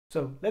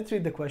So let's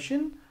read the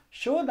question.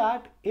 Show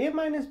that a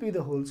minus b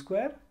the whole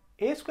square,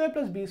 a square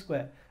plus b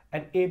square,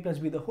 and a plus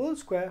b the whole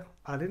square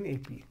are in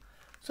AP.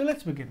 So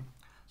let's begin.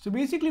 So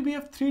basically we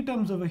have three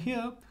terms over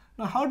here.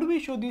 Now how do we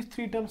show these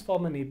three terms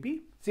form an AP?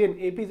 See, an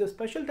AP is a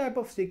special type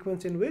of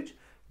sequence in which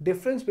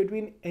difference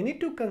between any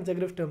two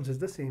consecutive terms is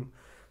the same.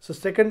 So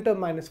second term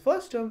minus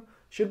first term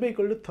should be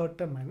equal to third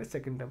term minus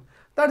second term.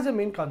 That is the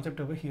main concept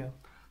over here.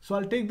 So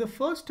I'll take the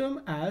first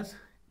term as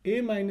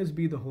a minus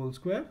b the whole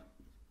square,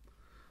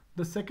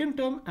 the second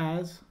term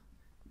as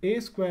a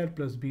square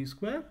plus b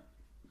square,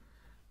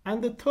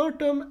 and the third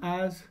term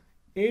as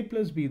a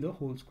plus b the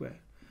whole square.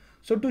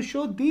 So to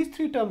show these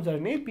three terms are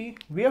in AP,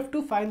 we have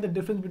to find the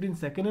difference between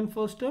second and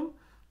first term,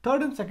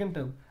 third and second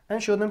term,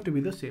 and show them to be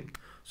the same.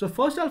 So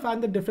first I'll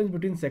find the difference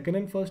between second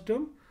and first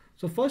term.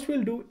 So first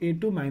we'll do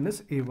a2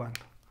 minus a1.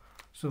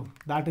 So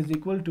that is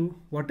equal to,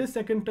 what is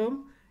second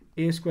term?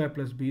 A square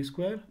plus b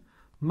square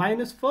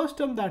minus first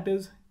term, that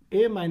is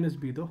a minus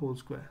b the whole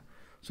square.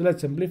 So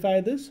let's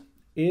simplify this.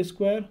 A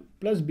square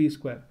plus b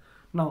square.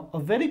 Now a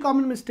very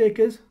common mistake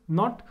is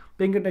not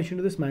paying attention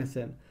to this minus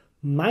sign.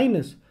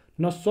 Minus.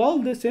 Now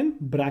solve this in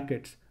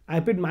brackets. I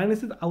put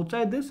minuses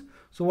outside this.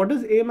 So what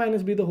is a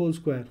minus b the whole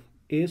square?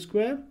 A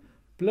square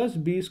plus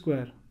b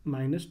square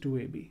minus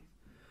 2ab.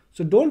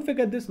 So don't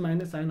forget this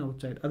minus sign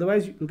outside.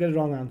 Otherwise you'll get a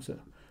wrong answer.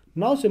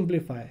 Now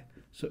simplify.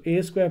 So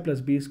a square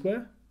plus b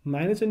square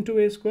minus into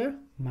a square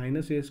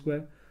minus a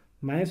square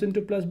minus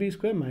into plus b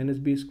square minus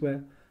b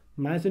square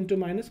minus into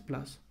minus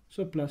plus.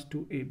 So plus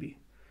 2ab.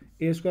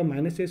 A square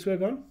minus a square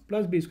gone,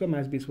 plus b square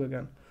minus b square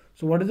gone.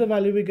 So what is the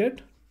value we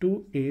get?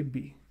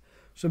 2ab.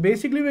 So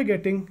basically we're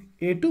getting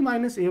a2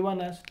 minus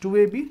a1 as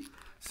 2ab.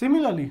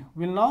 Similarly,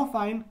 we'll now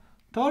find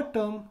third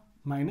term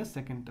minus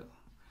second term.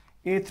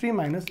 a3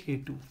 minus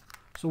a2.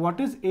 So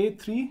what is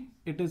a3?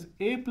 It is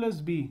a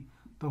plus b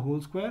the whole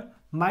square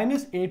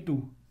minus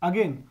a2.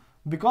 Again,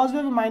 because we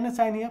have a minus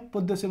sign here,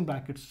 put this in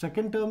brackets.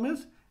 Second term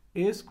is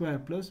a square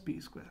plus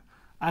b square.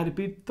 I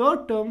repeat,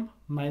 third term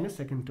minus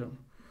second term.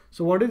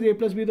 So what is a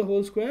plus b the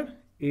whole square?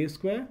 A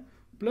square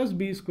plus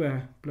b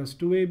square plus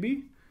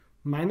 2ab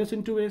minus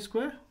into a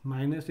square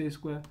minus a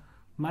square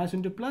minus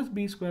into plus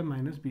b square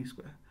minus b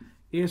square.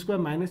 A square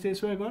minus a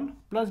square gone,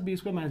 plus b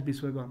square minus b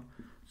square gone.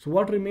 So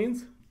what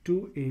remains?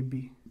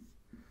 2ab.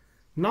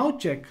 Now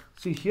check.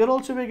 See, here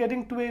also we're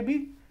getting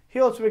 2ab.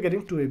 Here also we're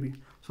getting 2ab.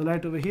 So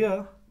right over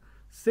here,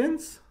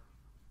 since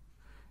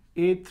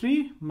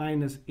a3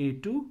 minus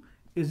a2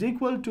 is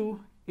equal to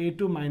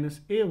a2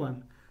 minus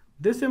a1,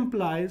 this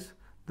implies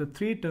the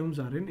three terms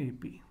are in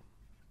AP.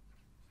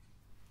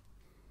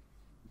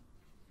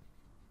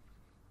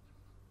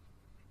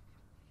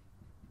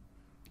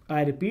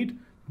 I repeat,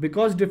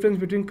 because difference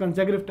between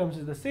consecutive terms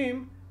is the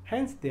same,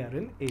 hence they are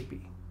in AP.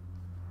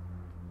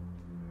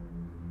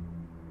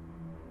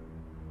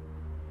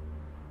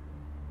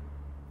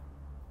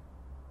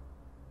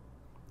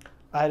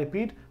 I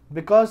repeat,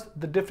 because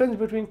the difference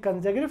between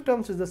consecutive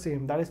terms is the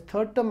same, that is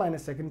third term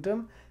minus second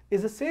term,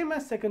 is the same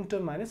as second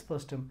term minus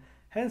first term.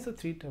 Hence the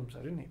three terms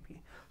are in AP.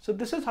 So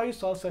this is how you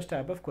solve such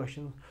type of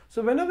questions.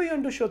 So whenever you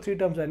want to show three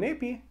terms are in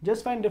AP,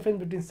 just find difference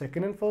between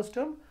second and first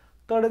term,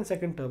 third and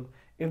second term.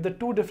 If the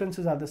two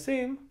differences are the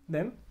same,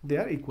 then they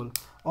are equal.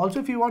 Also,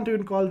 if you want to, you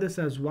can call this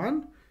as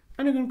 1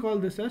 and you can call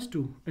this as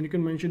 2. And you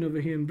can mention over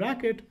here in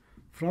bracket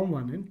from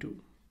 1 and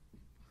 2.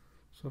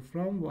 So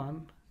from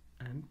 1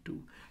 and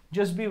 2.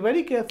 Just be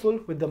very careful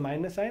with the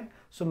minus sign.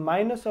 So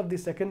minus of the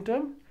second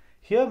term,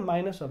 here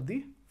minus of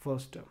the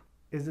first term.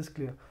 Is this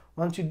clear?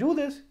 Once you do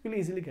this, you'll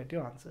easily get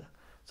your answer.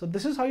 So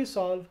this is how you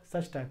solve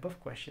such type of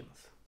questions.